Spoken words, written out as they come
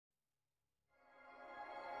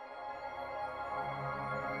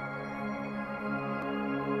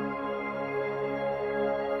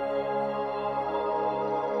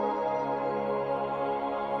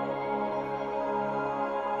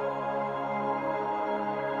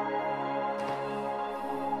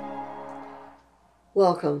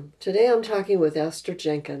Welcome. Today I'm talking with Esther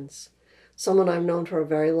Jenkins, someone I've known for a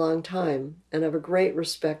very long time and have a great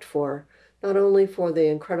respect for, not only for the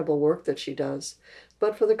incredible work that she does,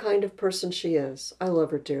 but for the kind of person she is. I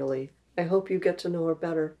love her dearly. I hope you get to know her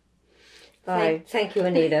better. Hi. Thank you,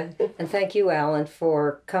 Anita, and thank you, Alan,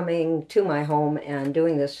 for coming to my home and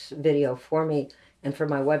doing this video for me and for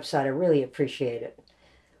my website. I really appreciate it.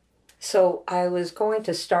 So I was going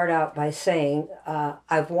to start out by saying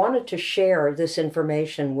I've wanted to share this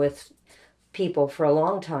information with people for a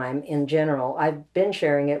long time in general. I've been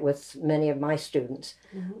sharing it with many of my students,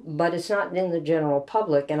 but it's not in the general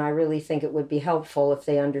public, and I really think it would be helpful if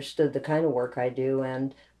they understood the kind of work I do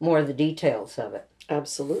and more of the details of it.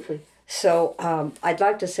 Absolutely. So I'd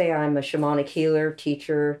like to say I'm a shamanic healer,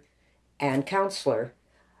 teacher, and counselor,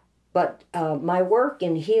 but my work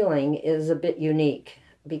in healing is a bit unique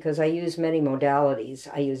because I use many modalities.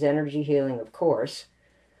 I use energy healing, of course,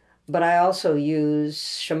 but I also use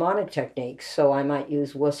shamanic techniques, so I might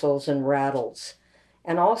use whistles and rattles.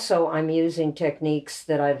 And also I'm using techniques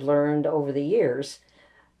that I've learned over the years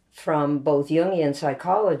from both Jungian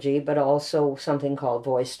psychology, but also something called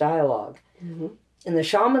voice dialogue. In the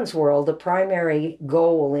shaman's world, the primary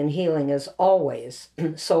goal in healing is always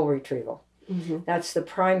soul retrieval. That's the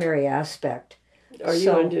primary aspect. Are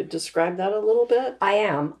you going to describe that a little bit? I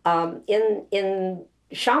am. In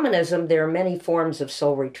shamanism, there are many forms of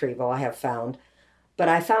soul retrieval, I have found. But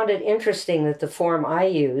I found it interesting that the form I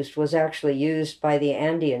used was actually used by the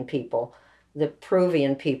Andean people, the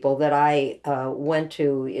Peruvian people that I went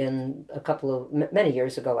to in many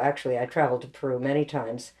years ago. Actually, I traveled to Peru many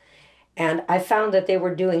times. And I found that they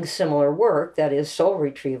were doing similar work, that is soul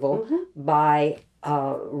retrieval, by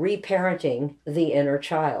reparenting the inner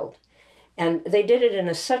child. And they did it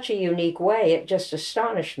in such a unique way, it just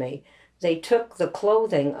astonished me. They took the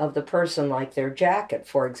clothing of the person, like their jacket,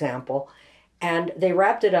 for example, and they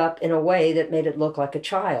wrapped it up in a way that made it look like a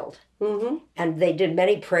child. And they did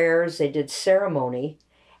many prayers, they did ceremony,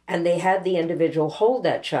 and they had the individual hold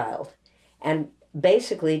that child. And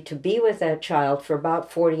basically to be with that child for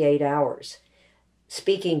about 48 hours,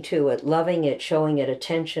 speaking to it, loving it, showing it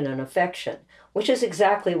attention and affection, which is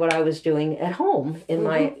exactly what I was doing at home in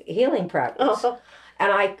my healing practice.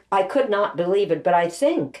 And I could not believe it, but I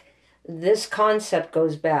think this concept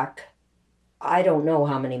goes back, I don't know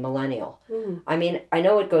how many millennia. I mean, I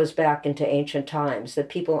know it goes back into ancient times, that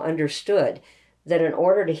people understood that in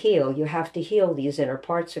order to heal, you have to heal these inner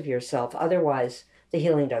parts of yourself. Otherwise, the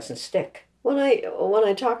healing doesn't stick. When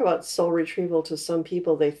I talk about soul retrieval to some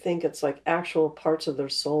people, they think it's like actual parts of their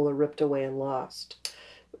soul are ripped away and lost.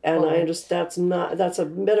 And I understand that's a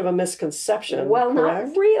bit of a misconception. Well, correct?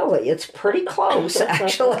 Not really. It's pretty close,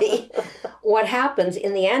 actually. What happens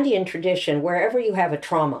in the Andean tradition, wherever you have a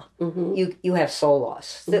trauma, you have soul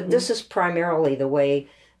loss. This is primarily the way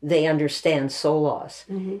they understand soul loss.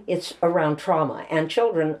 It's around trauma, and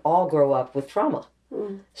children all grow up with trauma.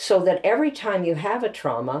 So that every time you have a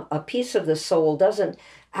trauma, a piece of the soul doesn't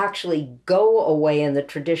actually go away in the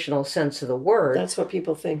traditional sense of the word. That's what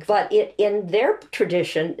people think. But in their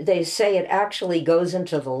tradition, they say it actually goes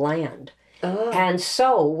into the land. And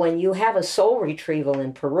so when you have a soul retrieval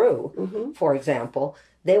in Peru, for example,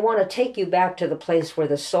 they want to take you back to the place where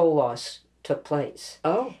the soul loss took place.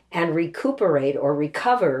 And recuperate or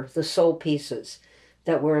recover the soul pieces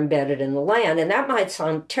that were embedded in the land. And that might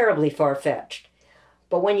sound terribly far-fetched.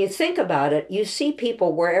 But when you think about it, you see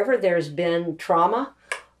people wherever there's been trauma,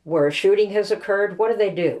 where a shooting has occurred, what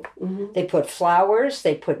do? They put flowers,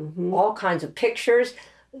 they put all kinds of pictures.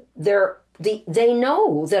 They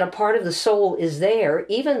know that a part of the soul is there,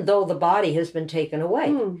 even though the body has been taken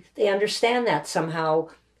away. They understand that somehow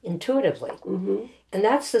intuitively. And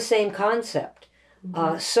that's the same concept.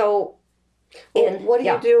 What do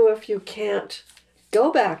you do if you can't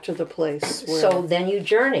go back to the place where... So then you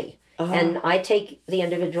journey. And I take the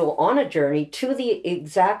individual on a journey to the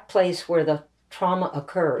exact place where the trauma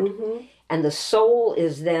occurred. And the soul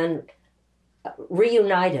is then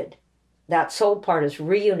reunited. That soul part is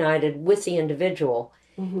reunited with the individual.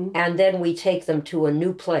 And then we take them to a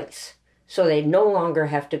new place. So they no longer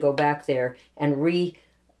have to go back there and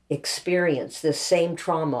re-experience this same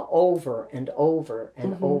trauma over and over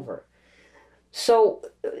and over. So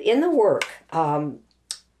in the work...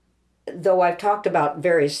 though I've talked about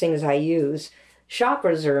various things I use,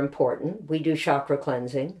 chakras are important. We do chakra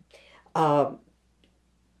cleansing.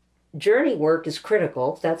 Journey work is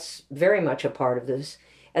critical. That's very much a part of this.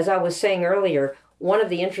 As I was saying earlier, one of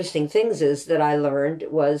the interesting things is that I learned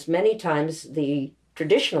was many times the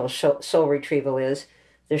traditional soul retrieval is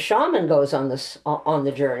the shaman goes on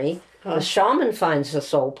the journey. The shaman finds the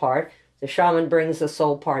soul part. The shaman brings the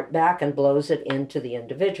soul part back and blows it into the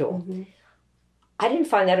individual. I didn't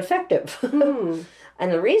find that effective.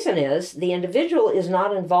 And the reason is the individual is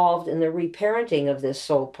not involved in the reparenting of this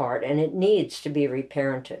soul part, and it needs to be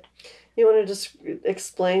reparented. You want to just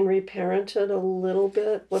explain reparented a little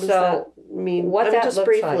bit? What does that mean? What that just looks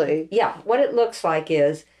briefly. like, yeah, what it looks like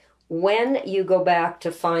is when you go back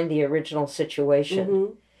to find the original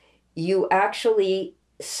situation, you actually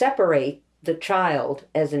separate the child,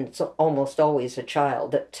 as in it's almost always a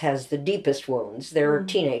child that has the deepest wounds. There are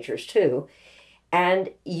teenagers too. And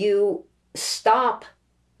you stop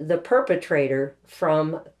the perpetrator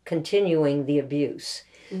from continuing the abuse.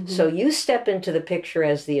 So you step into the picture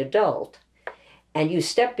as the adult, and you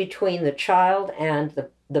step between the child and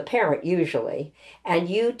the parent usually, and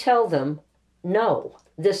you tell them, no,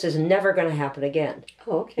 this is never going to happen again.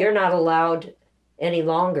 You're not allowed any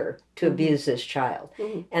longer to abuse this child.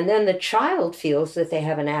 And then the child feels that they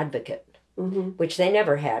have an advocate, which they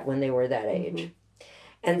never had when they were that age.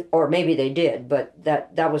 And or maybe they did, but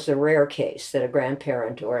that was the rare case that a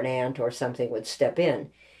grandparent or an aunt or something would step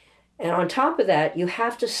in. And on top of that, you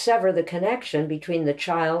have to sever the connection between the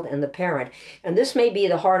child and the parent. And this may be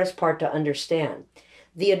the hardest part to understand.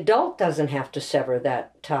 The adult doesn't have to sever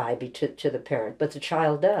that tie to the parent, but the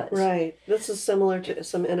child does. Right. This is similar to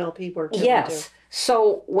some NLP work. Yes.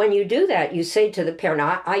 So when you do that, you say to the parent,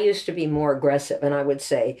 I used to be more aggressive, and I would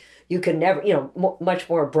say, you can never, much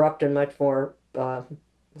more abrupt and much more, let's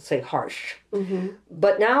say, harsh.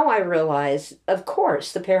 But now I realize, of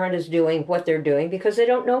course, the parent is doing what they're doing because they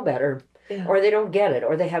don't know better, or they don't get it,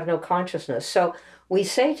 or they have no consciousness. So we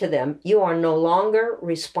say to them, you are no longer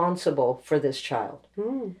responsible for this child.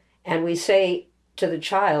 And we say to the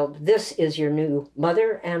child, this is your new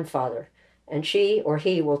mother and father, and she or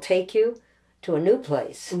he will take you to a new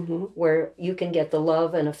place where you can get the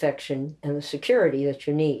love and affection and the security that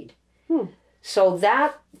you need. So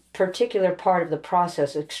that particular part of the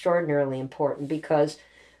process is extraordinarily important because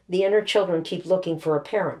the inner children keep looking for a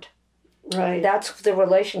parent. Right. That's the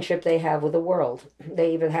relationship they have with the world.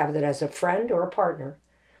 They even have it as a friend or a partner.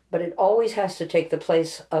 But it always has to take the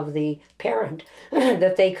place of the parent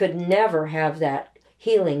that they could never have that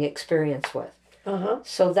healing experience with.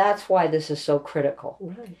 So that's why this is so critical.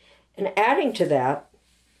 Right. And adding to that,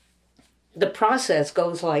 the process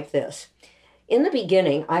goes like this. In the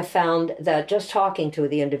beginning, I found that just talking to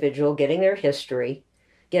the individual, getting their history,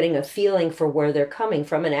 getting a feeling for where they're coming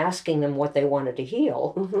from, and asking them what they wanted to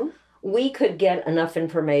heal, we could get enough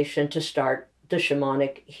information to start the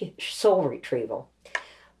shamanic soul retrieval.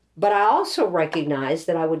 But I also recognized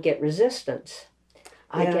that I would get resistance.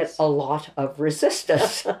 I get a lot of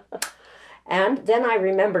resistance. And then I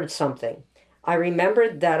remembered something. I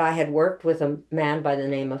remembered that I had worked with a man by the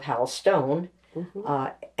name of Hal Stone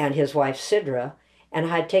and his wife Sidra, and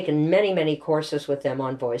I had taken many, many courses with them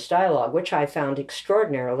on voice dialogue, which I found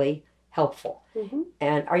extraordinarily helpful.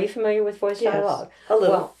 And are you familiar with voice dialogue? A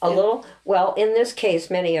little. Well, a little. Well, in this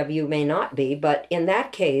case, many of you may not be, but in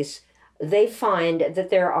that case, they find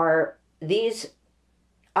that there are these,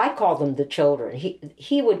 I call them the children.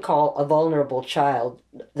 He would call a vulnerable child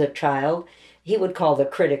the child. He would call the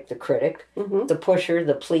critic, the pusher,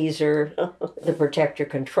 the pleaser, the protector,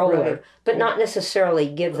 controller, but not necessarily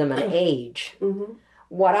give them an age.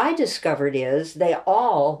 What I discovered is they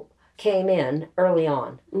all came in early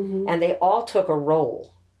on, and they all took a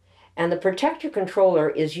role. And the protector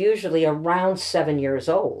controller is usually around 7 years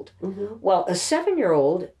old. Well, a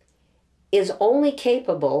 7-year-old is only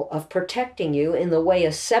capable of protecting you in the way a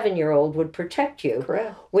 7-year-old would protect you,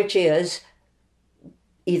 which is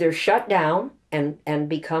either shut down and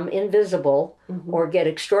become invisible, or get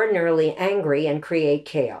extraordinarily angry and create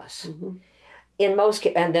chaos. In most,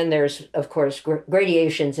 and then there's, of course,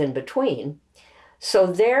 gradations in between. So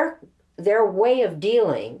their way of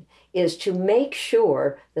dealing is to make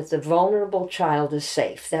sure that the vulnerable child is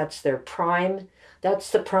safe. That's the prime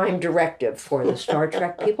directive for the Star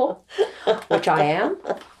Trek people, which I am.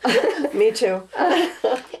 Me too.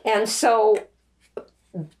 And so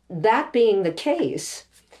that being the case,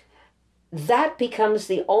 that becomes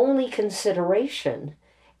the only consideration,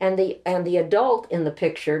 and the adult in the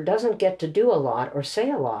picture doesn't get to do a lot or say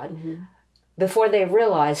a lot before they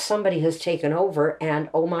realize somebody has taken over, and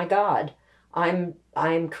oh my God,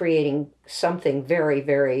 I'm creating something very,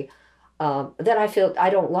 very that I feel I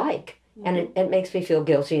don't like, and it makes me feel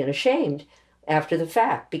guilty and ashamed after the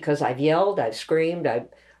fact because I've yelled, I've screamed, I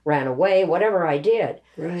ran away, whatever I did.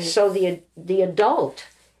 So the adult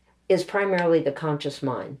is primarily the conscious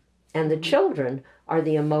mind, and the children are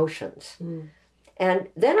the emotions. And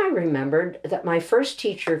then I remembered that my first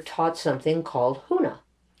teacher taught something called Huna.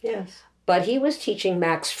 Yes. But he was teaching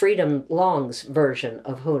Max Freedom Long's version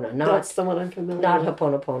of Huna. That's the one I'm familiar not with.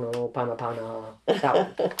 Ho'oponopono, Panapana,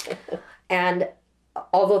 that one. And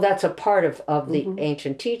although that's a part of the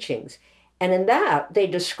ancient teachings. And in that, they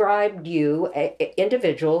described you,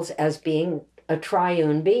 individuals, as being a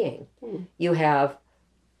triune being. You have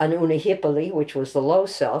an Unahipali, which was the low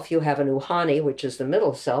self. You have an Uhani, which is the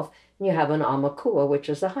middle self. And you have an Amakua, which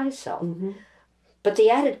is the high self. But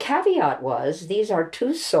the added caveat was, these are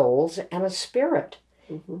two souls and a spirit.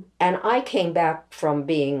 And I came back from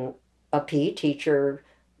being a PE teacher,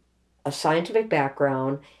 a scientific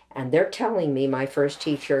background, and they're telling me, my first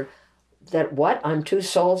teacher, that what, I'm two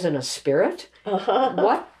souls and a spirit?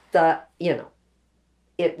 What the,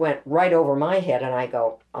 it went right over my head, and I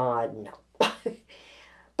go, no.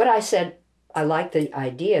 But I said, I like the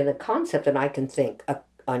idea, the concept, and I can think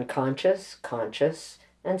unconscious, conscious,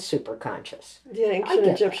 and superconscious. Yeah, ancient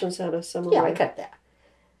Egyptians had a similar... Yeah, I get that.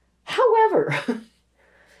 However,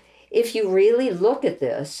 if you really look at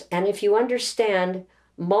this, and if you understand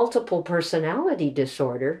multiple personality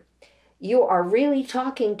disorder, you are really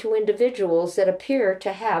talking to individuals that appear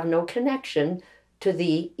to have no connection to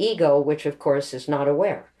the ego, which of course is not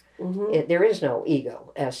aware. There is no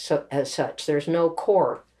ego as such. There's no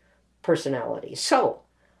core personality. So,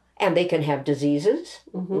 and they can have diseases.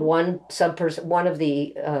 One of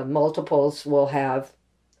the multiples will have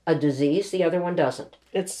a disease, the other one doesn't.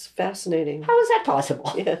 It's fascinating. How is that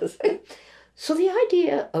possible? Yes. So the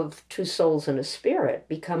idea of two souls and a spirit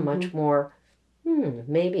become much more,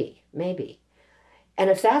 maybe.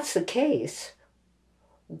 And if that's the case,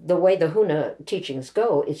 the way the Huna teachings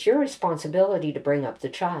go, it's your responsibility to bring up the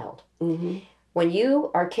child. When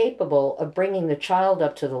you are capable of bringing the child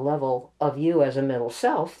up to the level of you as a middle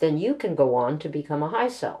self, then you can go on to become a high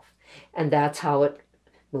self. And that's how it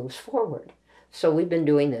moves forward. So we've been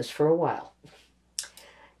doing this for a while.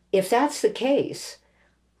 If that's the case,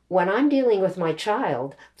 when I'm dealing with my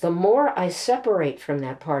child, the more I separate from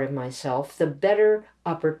that part of myself, the better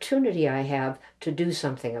opportunity I have to do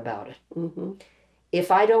something about it.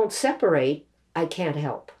 If I don't separate, I can't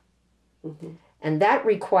help. And that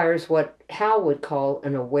requires what Hal would call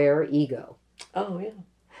an aware ego. Oh, yeah.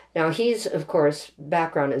 Now, he's, of course,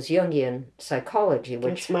 background is Jungian psychology,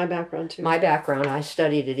 which... It's my background, too. My background, I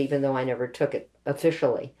studied it even though I never took it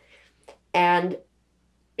officially. And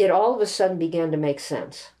it all of a sudden began to make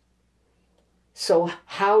sense. So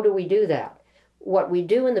how do we do that? What we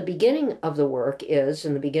do in the beginning of the work is,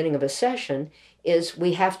 in the beginning of a session, is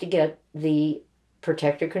we have to get the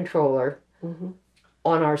protector controller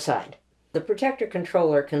on our side. The protector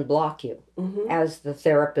controller can block you as the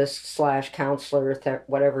therapist / counselor,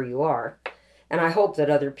 whatever you are. And I hope that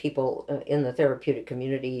other people in the therapeutic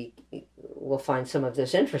community will find some of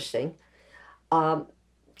this interesting. How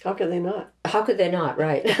could they not? How could they not,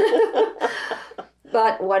 right?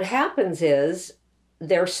 But what happens is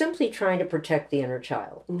they're simply trying to protect the inner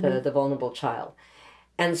child, the vulnerable child.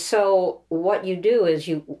 And so what you do is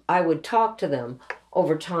I would talk to them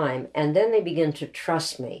over time, and then they begin to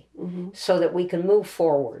trust me so that we can move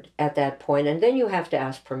forward at that point. And then you have to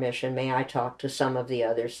ask permission. May I talk to some of the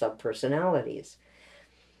other subpersonalities?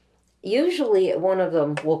 Usually one of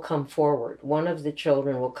them will come forward. One of the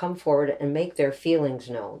children will come forward and make their feelings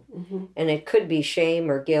known. And it could be shame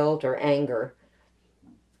or guilt or anger.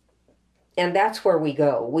 And that's where we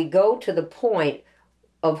go. We go to the point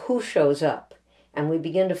of who shows up. And we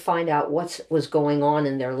begin to find out what was going on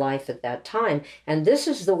in their life at that time. And this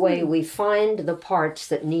is the way we find the parts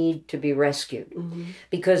that need to be rescued.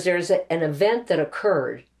 Because there's an event that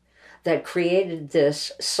occurred that created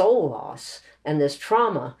this soul loss and this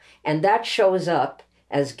trauma. And that shows up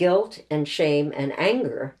as guilt and shame and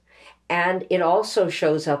anger. And it also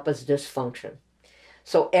shows up as dysfunction.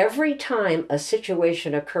 So every time a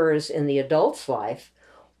situation occurs in the adult's life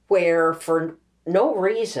where for no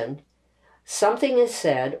reason something is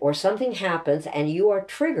said or something happens and you are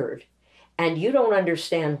triggered and you don't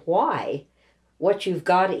understand why, what you've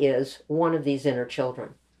got is one of these inner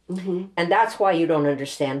children. And that's why you don't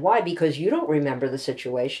understand why, because you don't remember the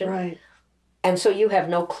situation. Right. And so you have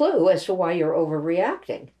no clue as to why you're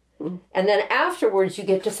overreacting. And then afterwards you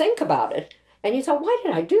get to think about it. And you thought, why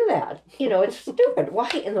did I do that? It's stupid. Why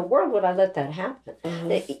in the world would I let that happen?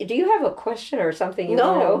 Do you have a question or something you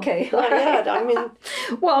want to know? Okay. Not yet. I mean,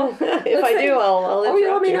 well, if I do, I'll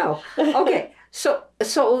you let me you. know. Okay. So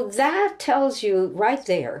that tells you right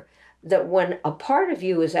there that when a part of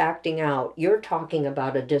you is acting out, you're talking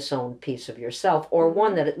about a disowned piece of yourself, or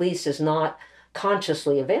one that at least is not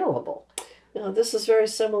consciously available. Now, this is very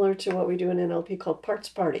similar to what we do in NLP called parts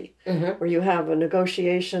party, where you have a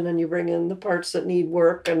negotiation and you bring in the parts that need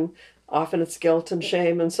work and often it's guilt and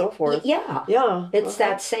shame and so forth. Yeah. Yeah. It's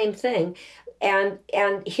that same thing. And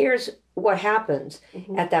here's what happens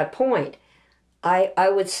at that point. I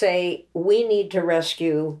would say we need to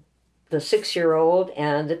rescue the 6-year-old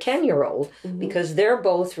and the 10-year-old because they're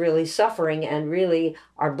both really suffering and really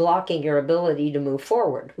are blocking your ability to move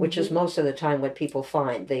forward, which is most of the time what people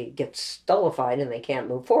find. They get stultified and they can't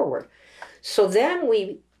move forward. So then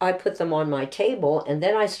I put them on my table, and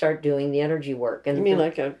then I start doing the energy work. And you mean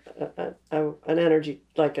like an energy,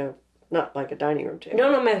 not like a dining room table?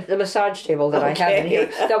 No, the massage table that I have in here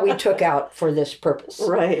that we took out for this purpose.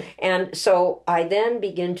 Right. And so I then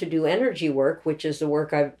begin to do energy work, which is the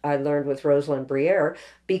work I learned with Rosalind Briere,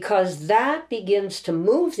 because that begins to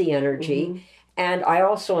move the energy. And I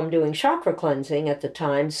also am doing chakra cleansing at the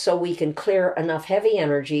time, so we can clear enough heavy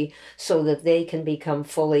energy so that they can become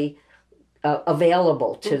fully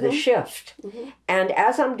available to the shift. And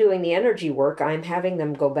as I'm doing the energy work, I'm having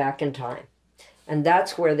them go back in time. And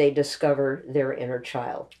that's where they discover their inner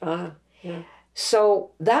child. Yeah. So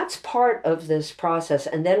that's part of this process.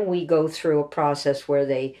 And then we go through a process where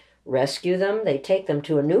they rescue them. They take them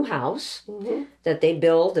to a new house that they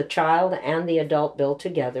build, the child and the adult build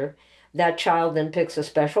together. That child then picks a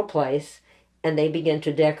special place, and they begin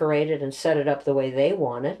to decorate it and set it up the way they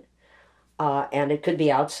want it. And it could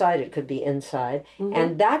be outside, it could be inside.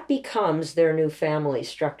 And that becomes their new family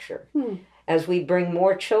structure. As we bring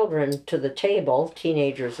more children to the table,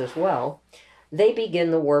 teenagers as well, they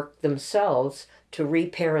begin the work themselves to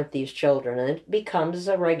reparent these children, and it becomes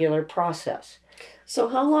a regular process. So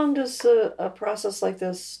how long does a process like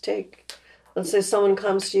this take? Let's say someone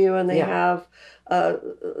comes to you and they have,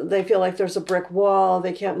 they feel like there's a brick wall,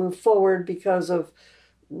 they can't move forward because of,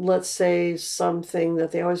 let's say, something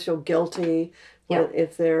that they always feel guilty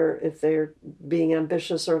if they're being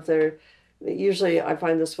ambitious, or if they're, usually I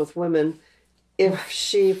find this with women. If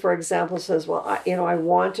she, for example, says, well, I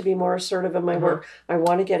want to be more assertive in my work, I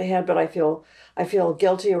want to get ahead, but I feel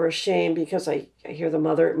guilty or ashamed because I hear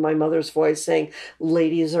my mother's voice saying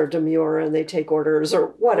ladies are demure and they take orders or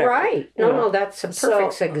whatever. Right. No, that's a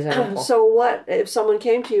perfect example. So what if someone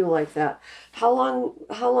came to you like that? How long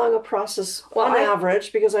a process on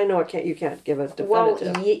average? Because I know you can't give a definitive.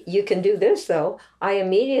 Well, you can do this though. I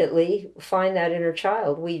immediately find that inner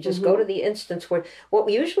child. We just go to the instance where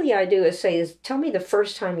what usually I do is tell me the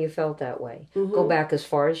first time you felt that way. Go back as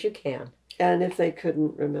far as you can. And if they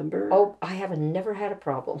couldn't remember? Oh, I have never had a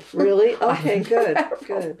problem. Really? Okay,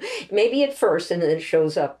 good. Maybe at first, and then it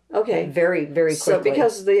shows up. Okay. Very, very quickly. So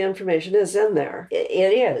because the information is in there. It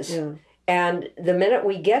is. Yeah. And the minute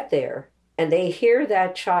we get there and they hear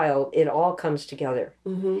that child, it all comes together.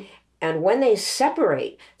 And when they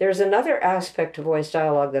separate, there's another aspect to voice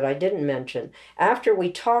dialogue that I didn't mention. After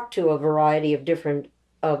we talk to a variety of different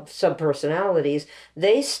subpersonalities,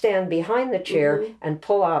 they stand behind the chair and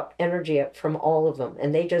pull out energy from all of them,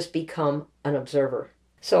 and they just become an observer.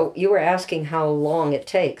 So you were asking how long it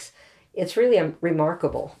takes. It's really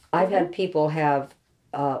remarkable. I've had people have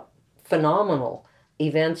phenomenal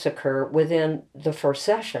events occur within the first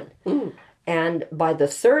session. And by the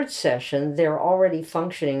third session, they're already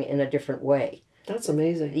functioning in a different way. That's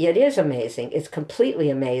amazing. It is amazing. It's completely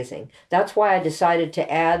amazing. That's why I decided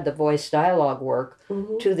to add the voice dialogue work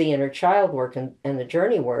to the inner child work and the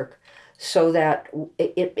journey work, so that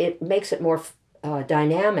it makes it more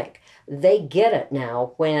dynamic. They get it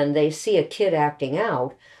now when they see a kid acting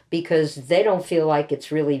out, because they don't feel like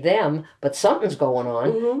it's really them, but something's going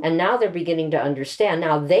on. And now they're beginning to understand.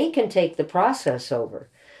 Now they can take the process over.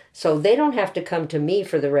 So they don't have to come to me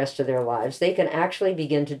for the rest of their lives. They can actually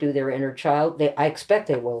begin to do their inner child. I expect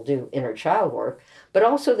they will do inner child work, but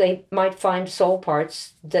also they might find soul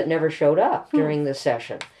parts that never showed up during the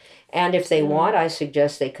session. And if they want, I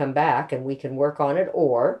suggest they come back and we can work on it,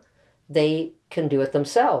 or they can do it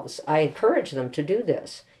themselves. I encourage them to do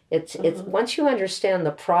this. It's once you understand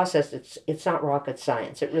the process, it's not rocket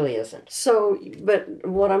science. It really isn't. So, but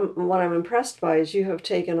what I'm impressed by is you have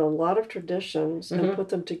taken a lot of traditions and put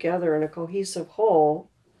them together in a cohesive whole.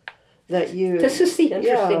 This is the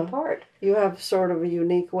interesting part. You have sort of a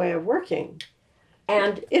unique way of working.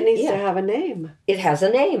 And it needs to have a name. It has a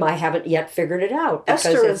name. I haven't yet figured it out.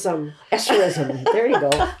 Esterism. Esterism. There you go.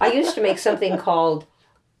 I used to make something called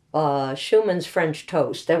Shaman's French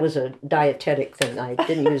toast. That was a dietetic thing. I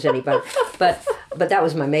didn't use any butter, but that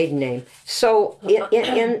was my maiden name. So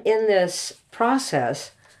in this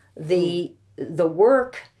process, the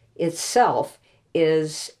work itself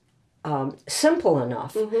is simple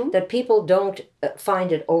enough that people don't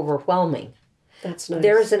find it overwhelming. That's nice.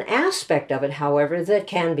 There is an aspect of it, however, that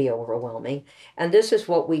can be overwhelming, and this is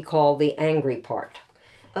what we call the angry part.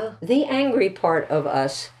 The angry part of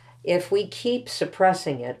us if we keep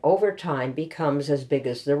suppressing it, over time becomes as big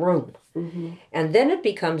as the room. Mm-hmm. And then it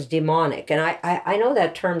becomes demonic. And I know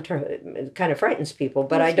that term kind of frightens people,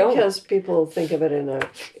 but I don't. Because people think of it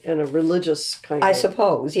in a religious kind I of...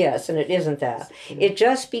 suppose, yes, and it isn't that. It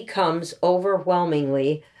just becomes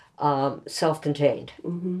overwhelmingly self-contained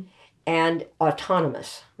Mm-hmm. and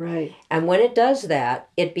autonomous. Right. And when it does that,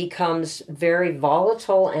 it becomes very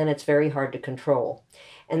volatile and it's very hard to control.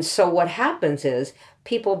 And so what happens is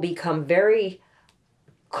people become very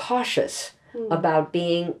cautious about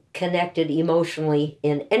being connected emotionally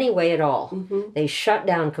in any way at all. Mm-hmm. They shut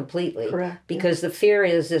down completely. Correct. Because the fear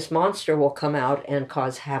is this monster will come out and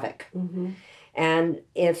cause havoc. Mm-hmm. And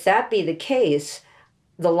if that be the case,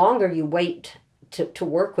 the longer you wait to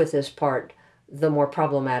work with this part, the more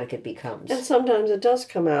problematic it becomes. And sometimes it does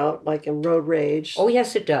come out, like in road rage. Oh,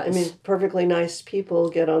 yes, it does. I mean, perfectly nice people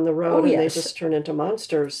get on the road and they just turn into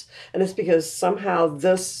monsters. And it's because somehow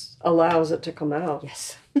this allows it to come out.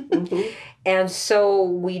 Yes. Mm-hmm. And so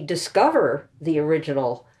we discover the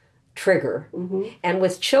original trigger. Mm-hmm. And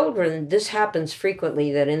with children, this happens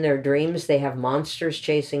frequently, that in their dreams they have monsters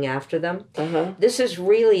chasing after them. Uh-huh. This is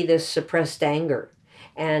really this suppressed anger.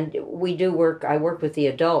 And I work with the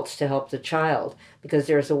adults to help the child, because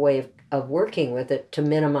there's a way of working with it to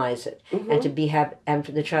minimize it, Mm-hmm. and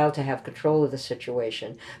for the child to have control of the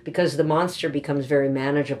situation, because the monster becomes very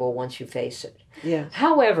manageable once you face it. Yeah.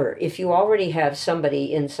 However, if you already have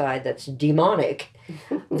somebody inside that's demonic,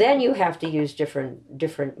 then you have to use different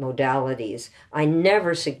modalities. I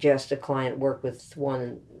never suggest a client work with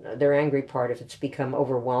their angry part if it's become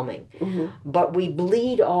overwhelming. Mm-hmm. But we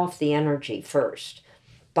bleed off the energy first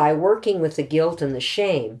by working with the guilt and the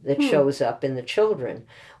shame that shows up in the children.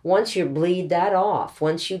 Once you bleed that off,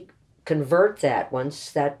 once you convert that, once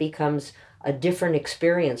that becomes a different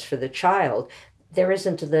experience for the child, there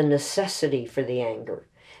isn't the necessity for the anger.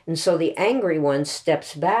 And so the angry one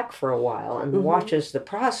steps back for a while and watches the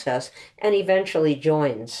process and eventually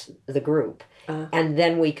joins the group. And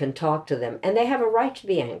then we can talk to them. And they have a right to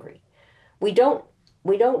be angry. We don't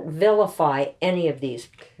vilify any of these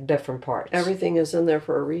different parts. Everything is in there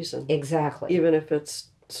for a reason. Exactly. Even if it's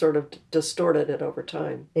sort of distorted it over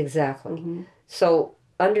time. Exactly. Mm-hmm. So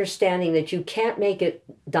understanding that you can't make it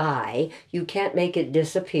die, you can't make it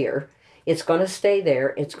disappear. It's going to stay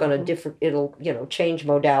there. It's going to it'll, change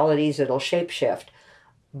modalities, it'll shapeshift,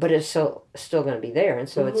 but it's still going to be there, and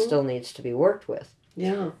so it still needs to be worked with.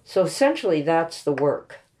 Yeah. So essentially that's the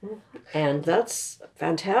work. And that's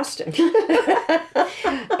fantastic.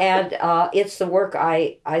 And it's the work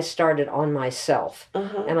I started on myself.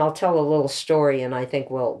 And I'll tell a little story, and I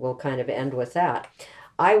think we'll kind of end with that.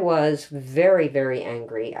 I was very, very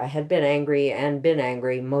angry. I had been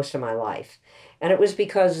angry most of my life. And it was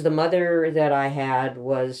because the mother that I had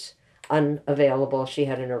was unavailable. She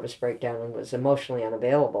had a nervous breakdown and was emotionally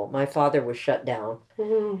unavailable. My father was shut down.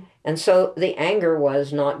 Mm-hmm. And so the anger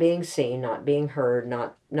was not being seen, not being heard,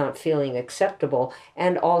 not feeling acceptable.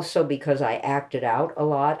 And also because I acted out a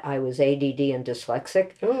lot. I was ADD and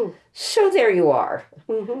dyslexic. Ooh. So there you are.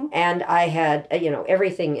 Mm-hmm. And I had,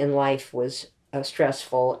 everything in life was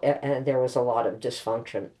stressful, and there was a lot of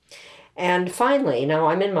dysfunction. And finally, now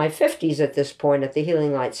I'm in my 50s at this point at the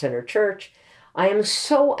Healing Light Center Church. I am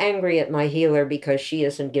so angry at my healer because she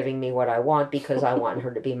isn't giving me what I want, because I want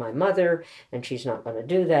her to be my mother, and she's not going to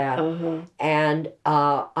do that. And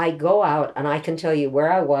I go out, and I can tell you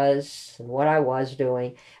where I was and what I was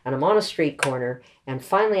doing, and I'm on a street corner, and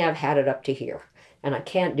finally I've had it up to here, and I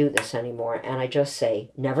can't do this anymore, and I just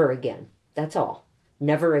say, never again. That's all.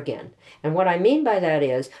 Never again. And what I mean by that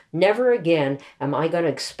is, never again am I going to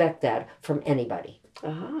expect that from anybody.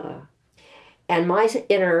 And my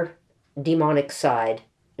inner demonic side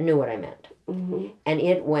knew what I meant. And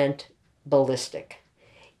it went ballistic.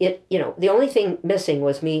 The only thing missing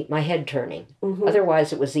was my head turning.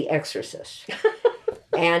 Otherwise, it was The Exorcist.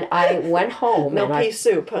 And I went home. No pea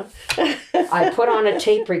soup, huh? I put on a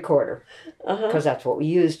tape recorder, because that's what we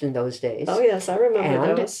used in those days. Oh, yes, I remember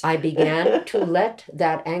and those. I began to let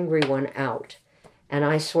that angry one out. And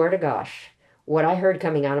I swear to gosh, what I heard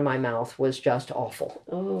coming out of my mouth was just awful.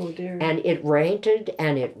 Oh, dear. And it ranted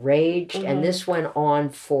and it raged, and this went on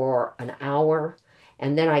for an hour,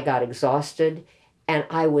 and then I got exhausted, and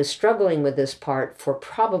I was struggling with this part for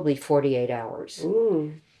probably 48 hours.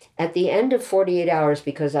 At the end of 48 hours,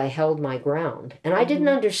 because I held my ground, and I didn't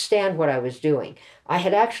understand what I was doing. I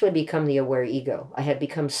had actually become the aware ego. I had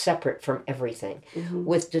become separate from everything,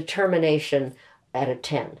 with determination at a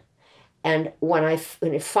 10. And when I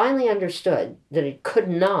finally understood that it could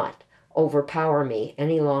not overpower me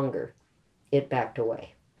any longer, it backed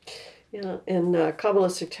away. Yeah, in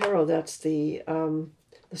Kabbalistic Tarot, that's the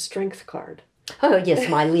the strength card. Oh, yes,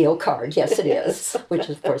 my Leo card. Yes, it is, which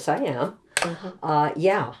of course I am.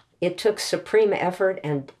 Yeah, it took supreme effort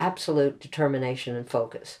and absolute determination and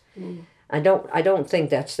focus. I don't think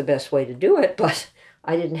that's the best way to do it, but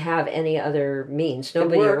I didn't have any other means.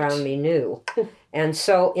 Nobody around me knew. And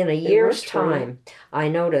so in a year's time, I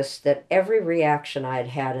noticed that every reaction I had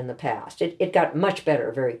had in the past, it got much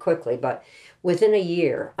better very quickly, but within a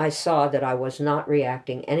year, I saw that I was not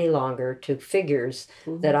reacting any longer to figures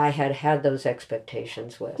that I had had those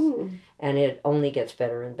expectations with. And it only gets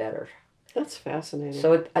better and better. That's fascinating.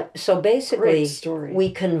 So basically,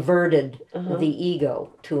 we converted the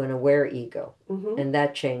ego to an aware ego, and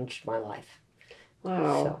that changed my life.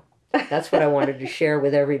 Wow. So that's what I wanted to share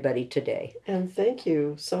with everybody today. And thank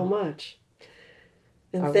you so much.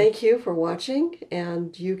 And thank you for watching.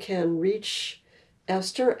 And you can reach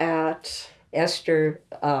Esther at Esther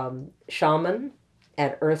Shaman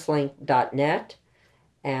at earthlink.net.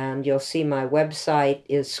 And you'll see my website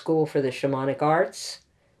is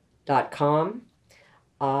schoolfortheshamanicarts.com.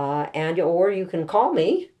 Or you can call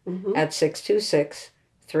me at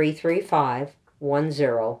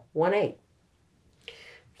 626-335-1018.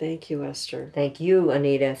 Thank you, Esther. Thank you,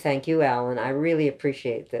 Anita. Thank you, Alan. I really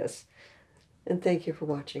appreciate this. And thank you for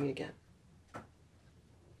watching again.